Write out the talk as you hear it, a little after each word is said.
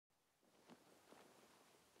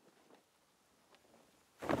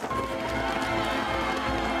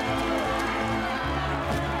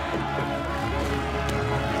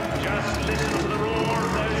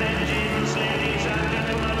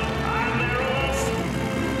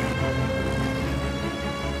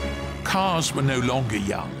cars were no longer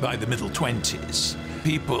young by the middle 20s.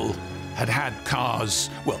 People had had cars,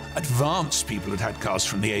 well, advanced people had had cars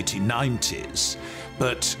from the 1890s,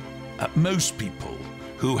 but most people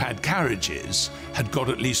who had carriages had got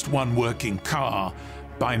at least one working car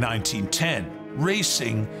by 1910.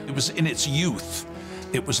 Racing, it was in its youth.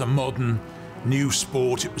 It was a modern, new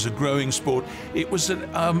sport. It was a growing sport. It was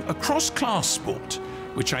a cross-class sport,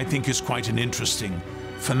 which I think is quite an interesting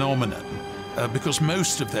phenomenon, because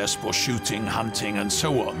most of their sport, shooting, hunting, and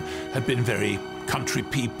so on, had been very country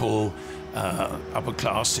people, upper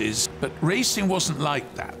classes. But racing wasn't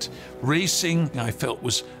like that. Racing, I felt,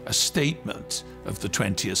 was a statement of the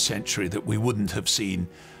 20th century that we wouldn't have seen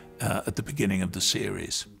at the beginning of the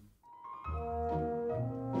series.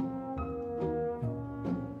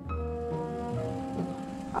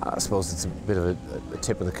 I suppose it's a bit of a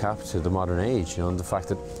tip of the cap to the modern age, you know, and the fact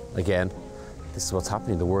that, again, this is what's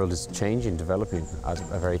happening. The world is changing, developing at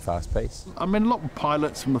a very fast pace. I mean, a lot of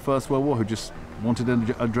pilots from the First World War who just wanted an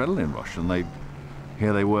adrenaline rush, and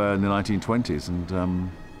here they were in the 1920s, and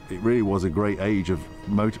it really was a great age of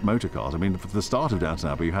motor cars. I mean, for the start of Downton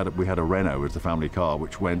Abbey, we had a Renault as the family car,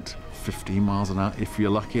 which went 15 miles an hour, if you're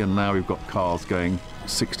lucky, and now we've got cars going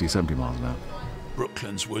 60, 70 miles an hour.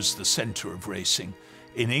 Brooklands was the centre of racing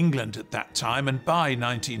in England at that time, and by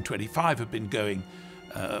 1925 had been going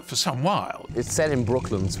for some while. It's set in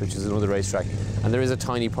Brooklands, which is another racetrack, and there is a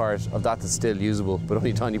tiny part of that that's still usable, but only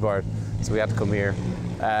a tiny part, so we had to come here.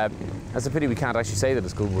 It's a pity we can't actually say that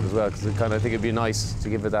it's Goode as well, because I think it'd be nice to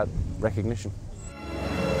give it that recognition.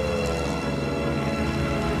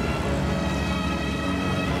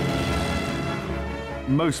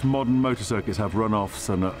 Most modern motor circuits have run-offs,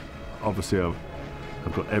 and obviously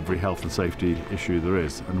I've got every health and safety issue there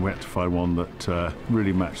is, and we had to find one that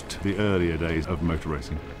really matched the earlier days of motor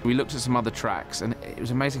racing. We looked at some other tracks, and it was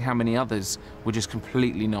amazing how many others were just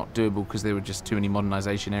completely not doable because there were just too many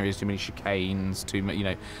modernisation areas, too many chicanes, too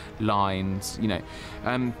many, lines,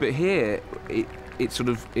 But here, it's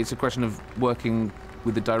a question of working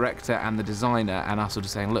with the director and the designer, and us sort of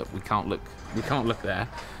saying, look, we can't look there.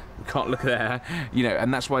 We can't look there,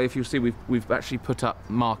 and that's why, if you'll see, we've actually put up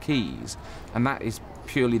marquees, and that is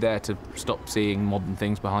purely there to stop seeing modern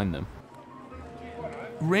things behind them.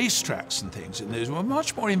 Racetracks and things in those were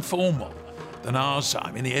much more informal than ours.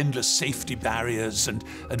 I mean, the endless safety barriers and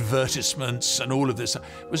advertisements and all of this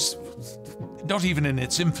was not even in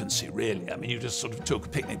its infancy, really. I mean, you just sort of took a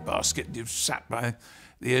picnic basket and you sat by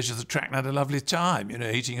the edge of the track and had a lovely time,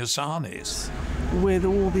 eating your sarnies. With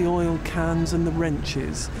all the oil cans and the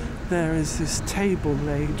wrenches, there is this table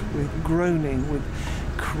laid with groaning, with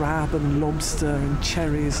crab and lobster and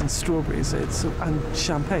cherries and strawberries and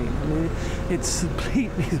champagne. I mean, it's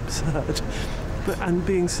completely absurd. And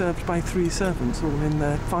being served by 3 servants, all in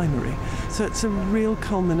their finery. So it's a real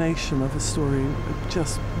culmination of a story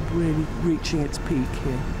just really reaching its peak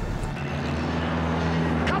here.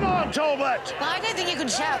 Come on, Talbot! Well, I don't think you can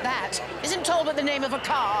shout that. Isn't Talbot the name of a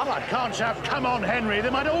car? Oh, I can't shout, come on, Henry.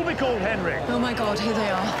 They might all be called Henry. Oh, my God, here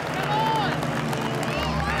they are.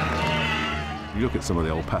 You look at some of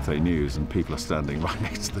the old Pathé News, and people are standing right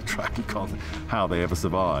next to the track. You can't think how they ever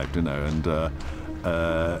survived, and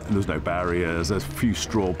there's no barriers. There's a few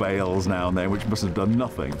straw bales now and then, which must have done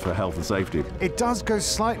nothing for health and safety. It does go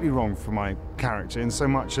slightly wrong for my character, in so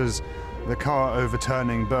much as the car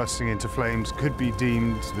overturning, bursting into flames, could be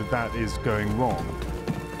deemed that is going wrong.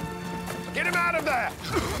 Get him out of there!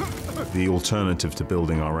 The alternative to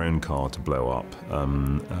building our own car to blow up,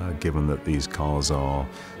 given that these cars are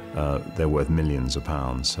they're worth millions of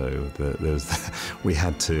pounds, so we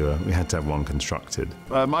had to have one constructed.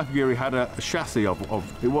 Michael Geary had a chassis of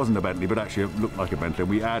it wasn't a Bentley, but actually it looked like a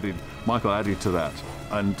Bentley. Michael added to that,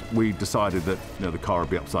 and we decided that the car would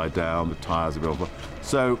be upside down, the tyres would be over.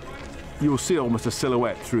 So you'll see almost a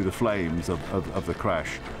silhouette through the flames of the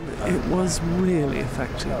crash. It was really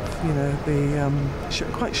effective,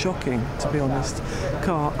 quite shocking, to be honest.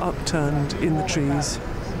 Car upturned in the trees,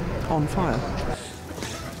 on fire.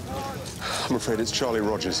 I'm afraid it's Charlie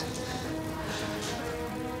Rogers.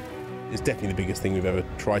 It's definitely the biggest thing we've ever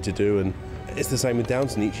tried to do, and it's the same with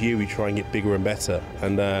Downton. Each year we try and get bigger and better,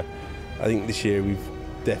 and I think this year we've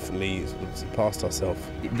definitely sort of surpassed ourselves.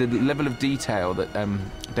 The level of detail that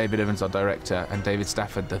David Evans, our director, and David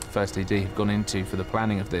Stafford, the first AD, have gone into for the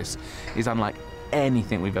planning of this is unlike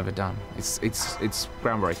anything we've ever done. It's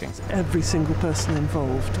groundbreaking. Every single person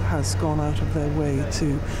involved has gone out of their way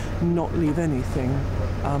to not leave anything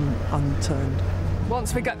unturned.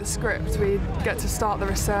 once we get the script, we get to start the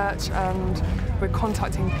research, and we're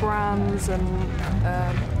contacting brands and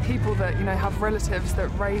people that have relatives that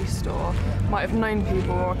raced or might have known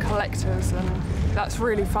people, or collectors, and that's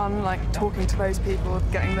really fun. Like talking to those people,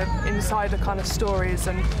 getting the insider kind of stories,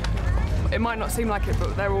 and it might not seem like it,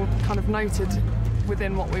 but they're all kind of noted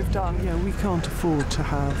within what we've done. Yeah, we can't afford to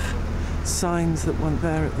have signs that weren't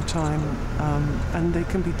there at the time, and they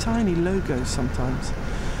can be tiny logos sometimes.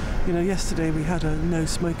 Yesterday we had a no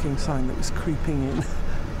smoking sign that was creeping in.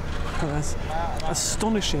 Whereas,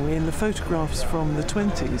 astonishingly, in the photographs from the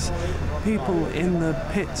 20s, people in the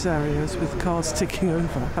pits areas with cars ticking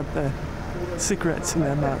over had their cigarettes in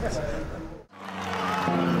their mouths.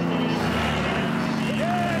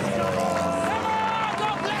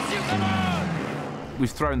 We've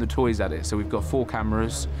thrown the toys at it, so we've got 4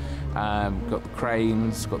 cameras, got the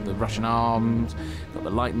cranes, got the Russian arms, got the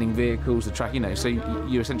lightning vehicles, the track, so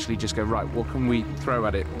you essentially just go, right, what can we throw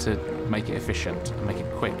at it to make it efficient and make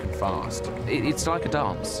it quick and fast? It's like a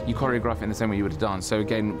dance. You choreograph it in the same way you would a dance. So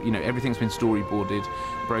again, everything's been storyboarded,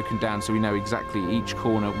 broken down, so we know exactly each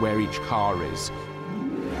corner where each car is.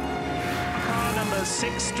 Car number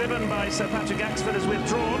 6, driven by Sir Patrick Axford, is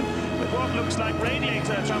withdrawn with what looks like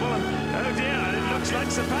radiator trouble, and oh dear, it looks like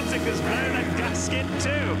Sir Patrick has blown a gasket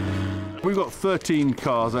too. We've got 13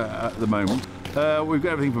 cars at the moment. We've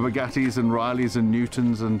got everything from Bugattis and Rileys and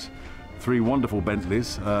Newtons and 3 wonderful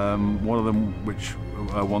Bentleys. One of them which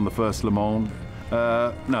won the first Le Mans.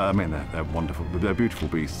 No, I mean, they're wonderful. They're beautiful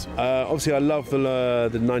beasts. Obviously, I love the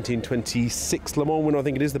 1926 Le Mans one, I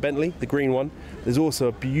think it is, the Bentley, the green one. There's also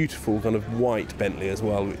a beautiful kind of white Bentley as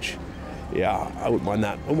well, which, yeah, I wouldn't mind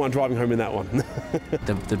that. I wouldn't mind driving home in that one.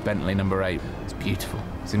 the Bentley number 8, it's beautiful.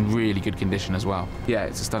 It's in really good condition as well. Yeah,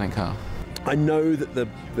 it's a stunning car. I know that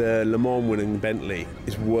the Le Mans winning Bentley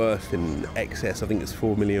is worth in excess, I think it's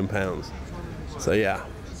 £4 million. So yeah,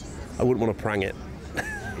 I wouldn't want to prang it.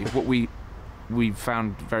 What we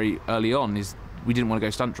found very early on is we didn't want to go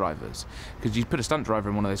stunt drivers, because you put a stunt driver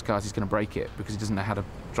in one of those cars, he's going to break it because he doesn't know how to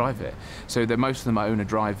drive it. So most of them are owner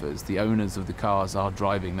drivers. The owners of the cars are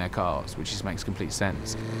driving their cars, which just makes complete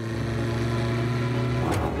sense.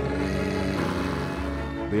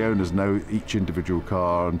 The owners know each individual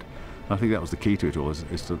car, and I think that was the key to it all. Is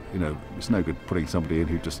to, it's no good putting somebody in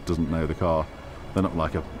who just doesn't know the car. They're not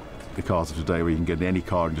like the cars of today where you can get in any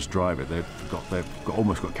car and just drive it. They've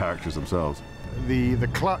almost got characters themselves. The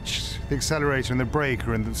clutch, the accelerator and the brake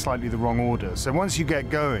are in slightly the wrong order. So once you get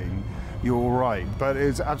going, you're all right. But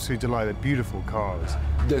it's absolutely delightful, beautiful cars.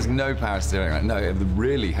 There's no power steering. Right? No, they're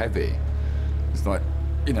really heavy. It's like,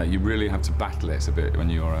 you really have to battle it a bit when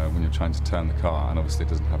you're trying to turn the car, and obviously it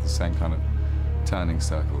doesn't have the same kind of turning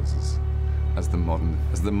circles as the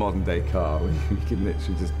modern day car. You can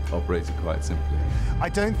literally just operate it quite simply. I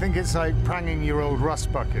don't think it's like pranging your old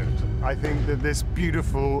rust bucket. I think that this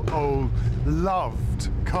beautiful, old, loved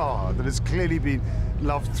car that has clearly been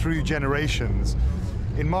loved through generations,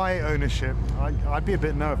 in my ownership, I'd be a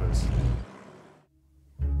bit nervous.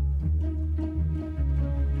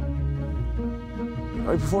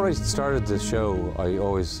 Before I started the show, I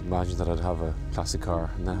always imagined that I'd have a classic car,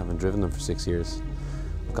 and then having driven them for 6 years,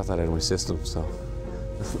 I've got that out of my system, so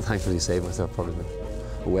thankfully saved myself probably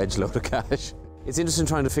a wedge load of cash. It's interesting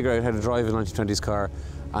trying to figure out how to drive a 1920s car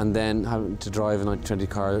and then having to drive a 1920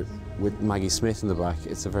 car with Maggie Smith in the back.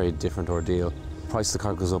 It's a very different ordeal. The price of the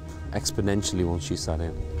car goes up exponentially once she's sat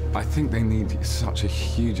in. I think they need such a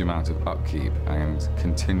huge amount of upkeep and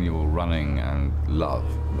continual running and love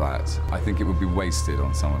that I think it would be wasted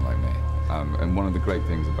on someone like me. And one of the great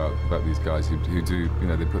things about these guys who do,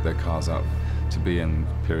 they put their cars up to be in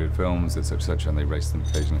period films, etc., and they race them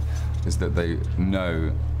occasionally, is that they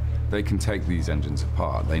know they can take these engines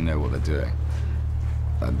apart. They know what they're doing.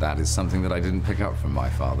 And that is something that I didn't pick up from my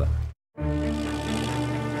father.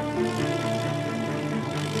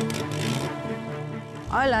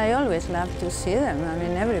 I always love to see them. I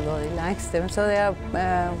mean, everybody likes them. So they are,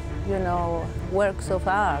 works of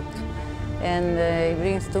art. And it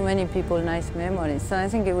brings to many people nice memories. So I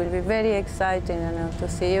think it will be very exciting to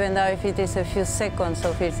see, even though if it is a few seconds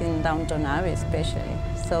of it in Downton Abbey especially.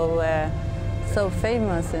 So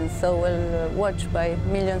famous and so well watched by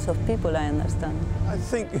millions of people, I understand. I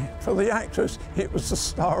think for the actors, it was the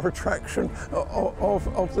star attraction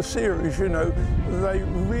of the series, They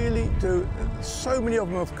really do. So many of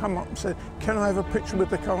them have come up and said, can I have a picture with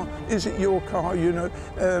the car? Is it your car,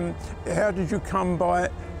 How did you come by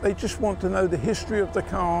it? They just want to know the history of the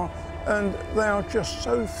car, and they are just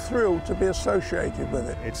so thrilled to be associated with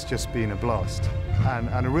it. It's just been a blast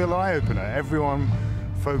and a real eye-opener. Everyone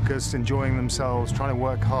focused, enjoying themselves, trying to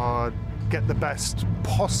work hard, get the best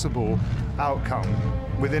possible outcome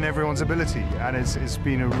within everyone's ability, and it's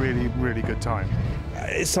been a really, really good time.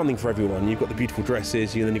 It's something for everyone. You've got the beautiful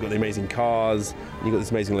dresses, and then you've got the amazing cars, and you've got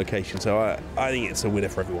this amazing location, so I think it's a winner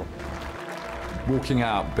for everyone. Walking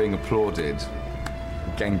out, being applauded,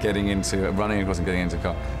 running across and getting into a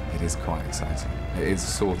car, it is quite exciting. It is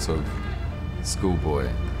sort of schoolboy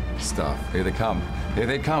stuff. Here they come. Here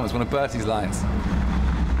they come. It's one of Bertie's lines.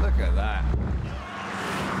 Look at that.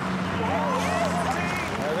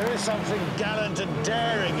 There is something gallant and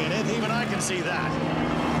daring in it. Even I can see that.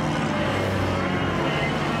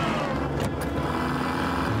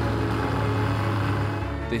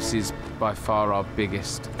 This is by far our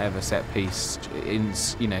biggest ever set piece in,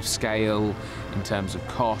 scale, in terms of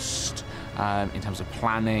cost, in terms of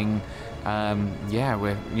planning. Yeah,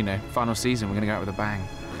 we're, final season, we're going to go out with a bang.